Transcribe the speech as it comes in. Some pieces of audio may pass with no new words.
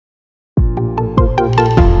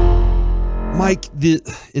Mike,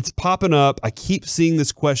 it's popping up. I keep seeing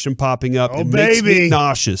this question popping up. Oh, it baby. makes me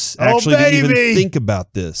nauseous, actually, to even think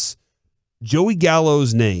about this. Joey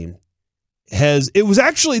Gallo's name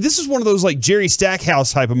this is one of those like Jerry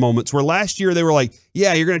Stackhouse type of moments where last year they were like,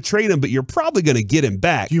 yeah, you're going to trade him, but you're probably going to get him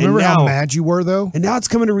back. Do you remember how mad you were, though? And now it's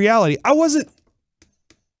coming to reality. I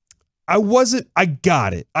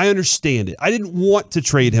got it. I understand it. I didn't want to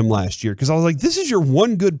trade him last year because I was like, this is your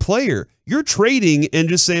one good player. You're trading and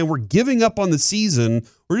just saying we're giving up on the season.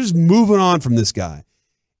 We're just moving on from this guy.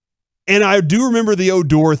 And I do remember the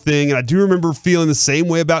Odor thing, and I do remember feeling the same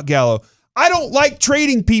way about Gallo. I don't like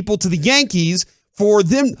trading people to the Yankees for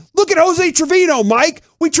them. Look at Jose Trevino, Mike.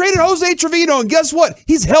 We traded Jose Trevino, and guess what?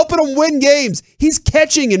 He's helping them win games. He's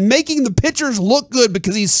catching and making the pitchers look good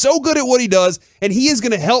because he's so good at what he does, and he is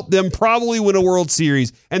going to help them probably win a World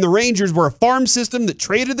Series. And the Rangers were a farm system that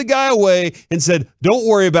traded the guy away and said, don't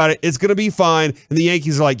worry about it. It's going to be fine. And the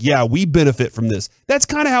Yankees are like, yeah, we benefit from this. That's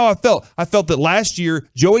kind of how I felt. I felt that last year,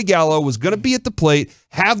 Joey Gallo was going to be at the plate,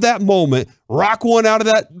 have that moment, rock one out of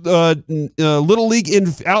that little league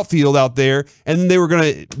outfield out there, and then they were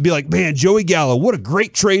going to be like, man, Joey Gallo, what a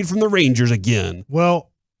great trade from the Rangers again.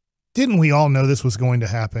 Well, didn't we all know this was going to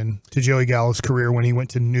happen to Joey Gallo's career when he went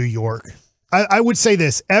to New York? I would say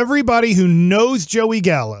this. Everybody who knows Joey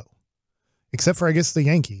Gallo, except for, I guess, the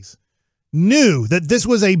Yankees, knew that this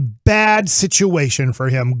was a bad situation for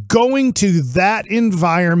him. Going to that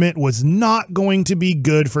environment was not going to be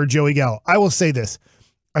good for Joey Gallo. I will say this.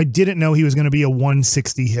 I didn't know he was going to be a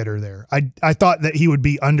 160 hitter there. I thought that he would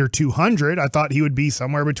be under 200. I thought he would be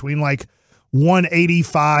somewhere between like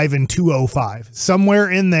 185 and 205,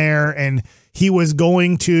 somewhere in there. And he was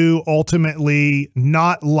going to ultimately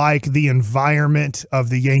not like the environment of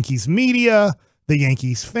the Yankees media, the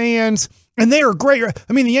Yankees fans. And they are great.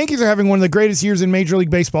 I mean, the Yankees are having one of the greatest years in Major League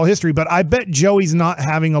Baseball history, but I bet Joey's not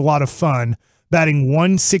having a lot of fun batting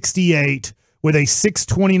 168 with a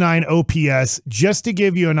 629 OPS, just to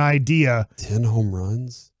give you an idea. 10 home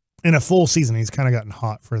runs? In a full season. He's kind of gotten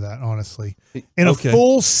hot for that, honestly. In a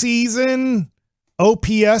full season,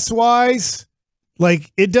 OPS-wise,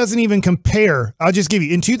 like, it doesn't even compare. I'll just give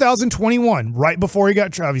you, in 2021, right before he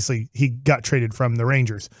got, obviously, he got traded from the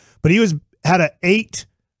Rangers, but he had a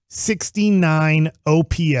 869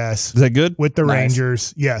 OPS. Is that good? With the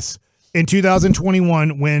Rangers, yes. In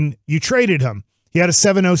 2021, when you traded him, he had a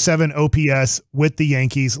 707 OPS with the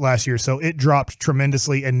Yankees last year, so it dropped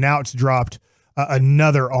tremendously, and now it's dropped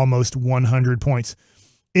another almost 100 points.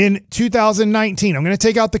 In 2019, I'm going to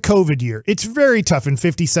take out the COVID year. It's very tough in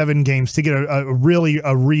 57 games to get a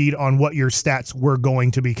read on what your stats were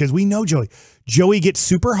going to be, because we know Joey. Joey gets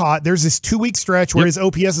super hot. There's this 2-week stretch where his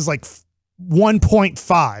OPS is like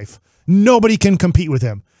 1.5. Nobody can compete with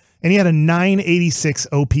him. And he had a 986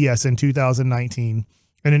 OPS in 2019.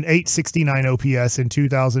 And an 869 OPS in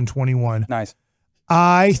 2021. Nice.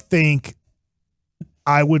 I think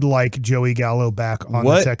I would like Joey Gallo back on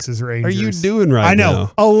the Texas Rangers. What are you doing right now? I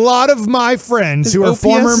know. A lot of my friends who are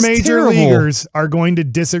former major leaguers are going to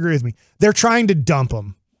disagree with me. They're trying to dump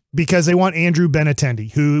him because they want Andrew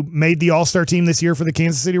Benintendi, who made the All-Star team this year for the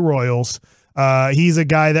Kansas City Royals. He's a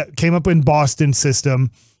guy that came up in Boston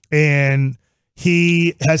system, and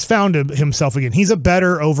he has found himself again. He's a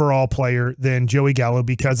better overall player than Joey Gallo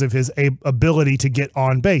because of his ability to get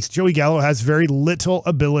on base. Joey Gallo has very little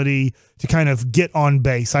ability to kind of get on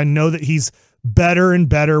base. I know that he's better and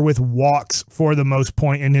better with walks for the most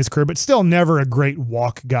point in his career, but still never a great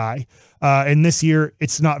walk guy. And this year,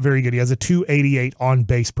 it's not very good. He has a 288 on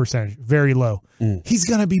base percentage, very low. He's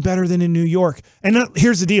going to be better than in New York. And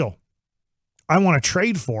here's the deal. I want to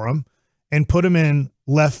trade for him and put him in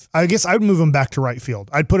left. I guess I would move him back to right field.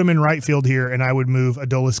 I'd put him in right field here, and I would move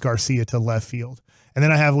Adolis Garcia to left field. And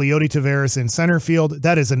then I have Leody Taveras in center field.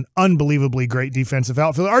 That is an unbelievably great defensive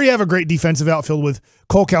outfield. I already have a great defensive outfield with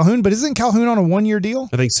Cole Calhoun, but isn't Calhoun on a 1-year deal?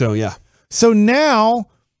 I think so, yeah. So now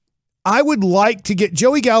I would like to get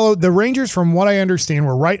Joey Gallo. The Rangers, from what I understand,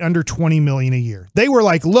 were right under $20 million a year. They were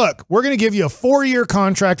like, look, we're going to give you a 4-year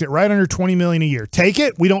contract at right under $20 million a year. Take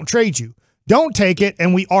it. We don't trade you. Don't take it,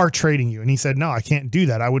 and we are trading you. And he said, no, I can't do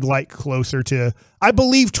that. I would like closer to, I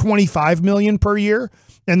believe, $25 million per year.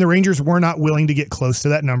 And the Rangers were not willing to get close to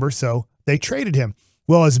that number, so they traded him.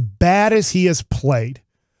 Well, as bad as he has played,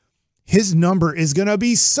 his number is going to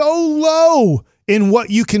be so low in what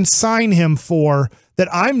you can sign him for that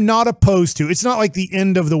I'm not opposed to. It's not like the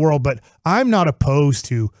end of the world, but I'm not opposed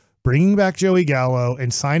to bringing back Joey Gallo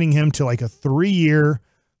and signing him to like a 3-year,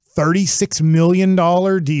 $36 million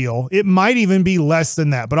deal. It might even be less than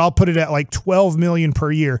that, but I'll put it at like $12 million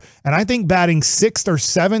per year. And I think batting 6th or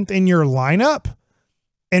 7th in your lineup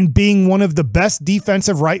and being one of the best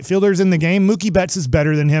defensive right fielders in the game. Mookie Betts is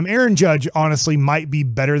better than him. Aaron Judge, honestly, might be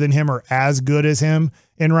better than him or as good as him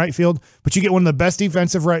in right field. But you get one of the best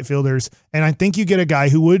defensive right fielders, and I think you get a guy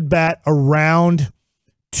who would bat around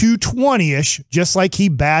 220-ish, just like he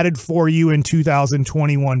batted for you in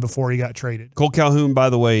 2021 before he got traded. Cole Calhoun, by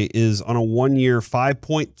the way, is on a 1-year,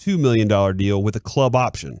 $5.2 million deal with a club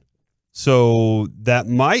option. So that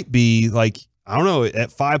might be like, I don't know, at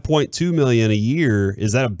 $5.2 million a year,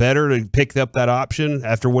 is that a better to pick up that option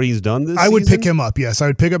after what he's done this season? I would pick him up, yes. I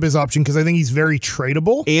would pick up his option because I think he's very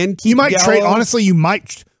tradable. And you might Gallo? trade, honestly, you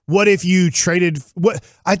might. What if you traded, what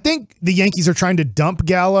I think the Yankees are trying to dump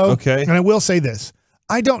Gallo. Okay. And I will say this.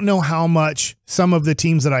 I don't know how much some of the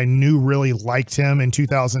teams that I knew really liked him in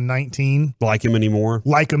 2019 like him anymore,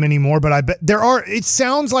 but I bet it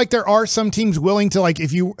sounds like there are some teams willing to, like,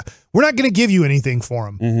 we're not going to give you anything for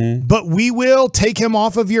him, but we will take him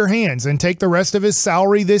off of your hands and take the rest of his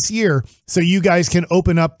salary this year so you guys can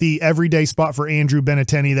open up the everyday spot for Andrew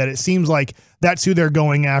Benintendi, that it seems like that's who they're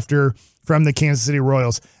going after from the Kansas City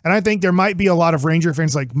Royals. And I think there might be a lot of Ranger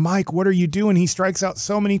fans like, Mike, what are you doing? He strikes out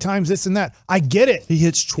so many times, this and that. I get it. He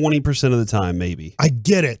hits 20% of the time, maybe. I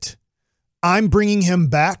get it. I'm bringing him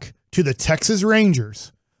back to the Texas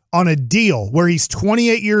Rangers on a deal where he's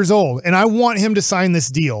 28 years old, and I want him to sign this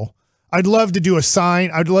deal. I'd love to do a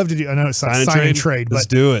sign. I'd love to do, I know it's not sign and trade, but let's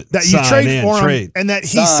do it. That you trade for him and that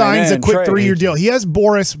he signs a quick 3-year deal. He has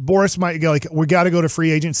Boris. Boris might go like, we got to go to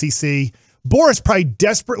free agency C. Boris probably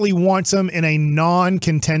desperately wants him in a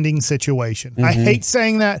non-contending situation. I hate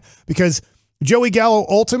saying that because Joey Gallo,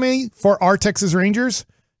 ultimately, for our Texas Rangers,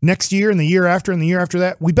 next year and the year after and the year after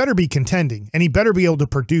that, we better be contending, and he better be able to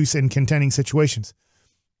produce in contending situations.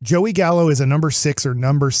 Joey Gallo is a number 6 or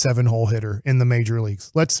number 7 hole hitter in the major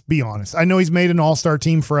leagues. Let's be honest. I know he's made an all-star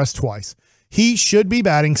team for us twice. He should be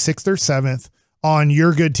batting 6th or 7th on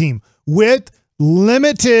your good team with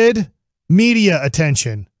limited media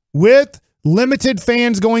attention, with limited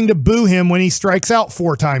fans going to boo him when he strikes out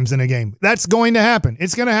 4 times in a game. That's going to happen.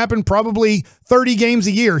 It's going to happen probably 30 games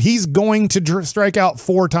a year. He's going to strike out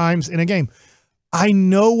 4 times in a game. I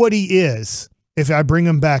know what he is if I bring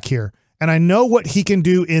him back here, and I know what he can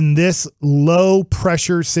do in this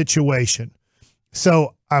low-pressure situation.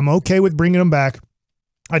 So I'm okay with bringing him back.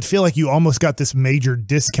 I'd feel like you almost got this major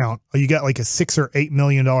discount. You got like a $6 or $8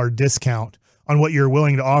 million discount on what you're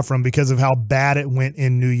willing to offer him because of how bad it went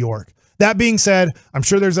in New York. That being said, I'm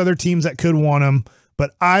sure there's other teams that could want him,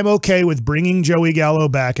 but I'm okay with bringing Joey Gallo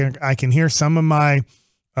back. And I can hear some of my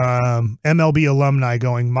MLB alumni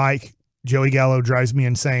going, Mike, Joey Gallo drives me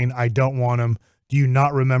insane. I don't want him. Do you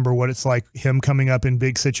not remember what it's like him coming up in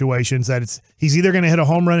big situations that he's either going to hit a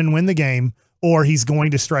home run and win the game or he's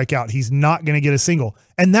going to strike out. He's not going to get a single.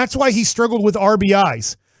 And that's why he struggled with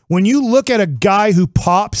RBIs. When you look at a guy who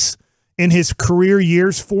pops in his career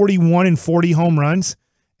years, 41 and 40 home runs,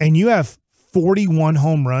 and you have 41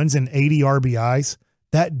 home runs and 80 RBIs,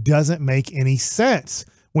 that doesn't make any sense.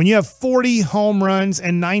 When you have 40 home runs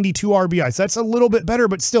and 92 RBIs, that's a little bit better,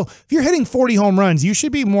 but still, if you're hitting 40 home runs, you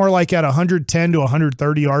should be more like at 110 to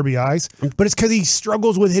 130 RBIs, but it's because he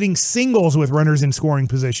struggles with hitting singles with runners in scoring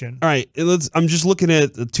position. All right, I'm just looking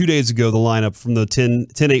at 2 days ago, the lineup from the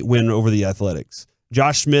 10-8 win over the Athletics.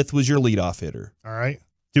 Josh Smith was your leadoff hitter. All right.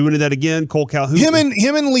 Doing that again, Cole Calhoun. Him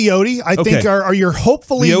and Leote, I think, are your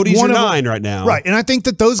hopefully Leote's one your of 9 right now. Right, and I think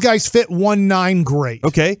that those guys fit 1-9 great.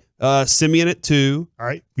 Okay, Simeon at 2. All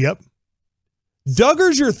right, yep.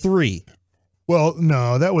 Duggar's your 3. Well,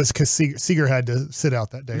 no, that was because Seager had to sit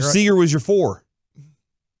out that day. Right? Seager was your 4.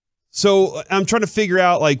 So I'm trying to figure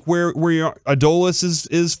out like where you are. Adolis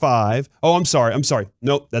is 5. Oh, I'm sorry.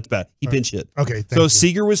 Nope, that's bad. He pinch hit. Okay, so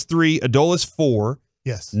Seager was 3, Adolis 4.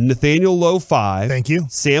 Yes. Nathaniel Lowe 5. Thank you.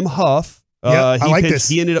 Sam Huff. I like this.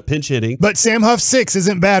 He ended up pinch hitting. But Sam Huff 6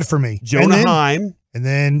 isn't bad for me. Jonah Heim. And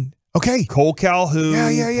then, okay. Cole Calhoun,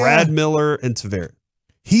 Brad Miller, and Tavera.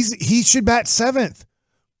 He should bat 7th.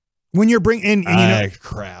 When you're bringing in,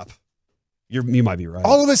 crap. You might be right.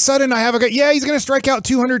 All of a sudden, I have a guy. Yeah, he's going to strike out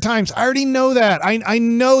 200 times. I already know that. I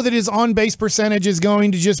know that his on-base percentage is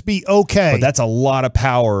going to just be okay. But that's a lot of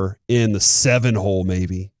power in the 7 hole,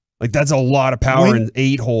 maybe. Like, that's a lot of power in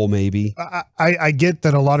 8 hole, maybe. I get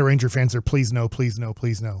that a lot of Ranger fans are please no, please no,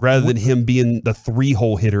 please no. Rather than him being the 3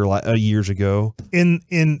 hole hitter years ago.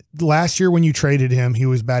 In last year when you traded him, he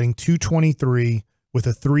was batting .223 with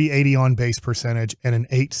a .380 on base percentage and an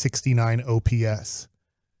 .869 OPS.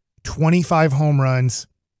 25 home runs,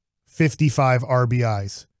 55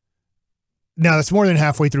 RBIs. Now, that's more than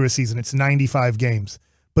halfway through a season. It's 95 games.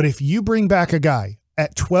 But if you bring back a guy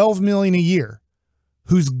at $12 million a year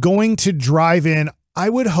who's going to drive in, I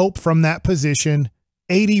would hope from that position,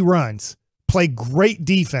 80 runs, play great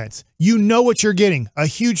defense. You know what you're getting, a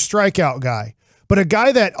huge strikeout guy, but a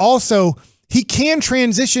guy that also, he can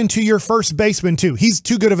transition to your first baseman too. He's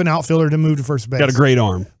too good of an outfielder to move to first base. Got a great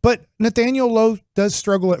arm. But Nathaniel Lowe does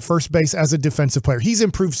struggle at first base as a defensive player. He's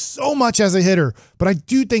improved so much as a hitter, but I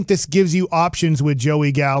do think this gives you options with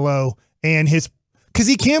Joey Gallo and his, because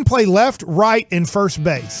he can play left, right, and first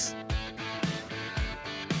base.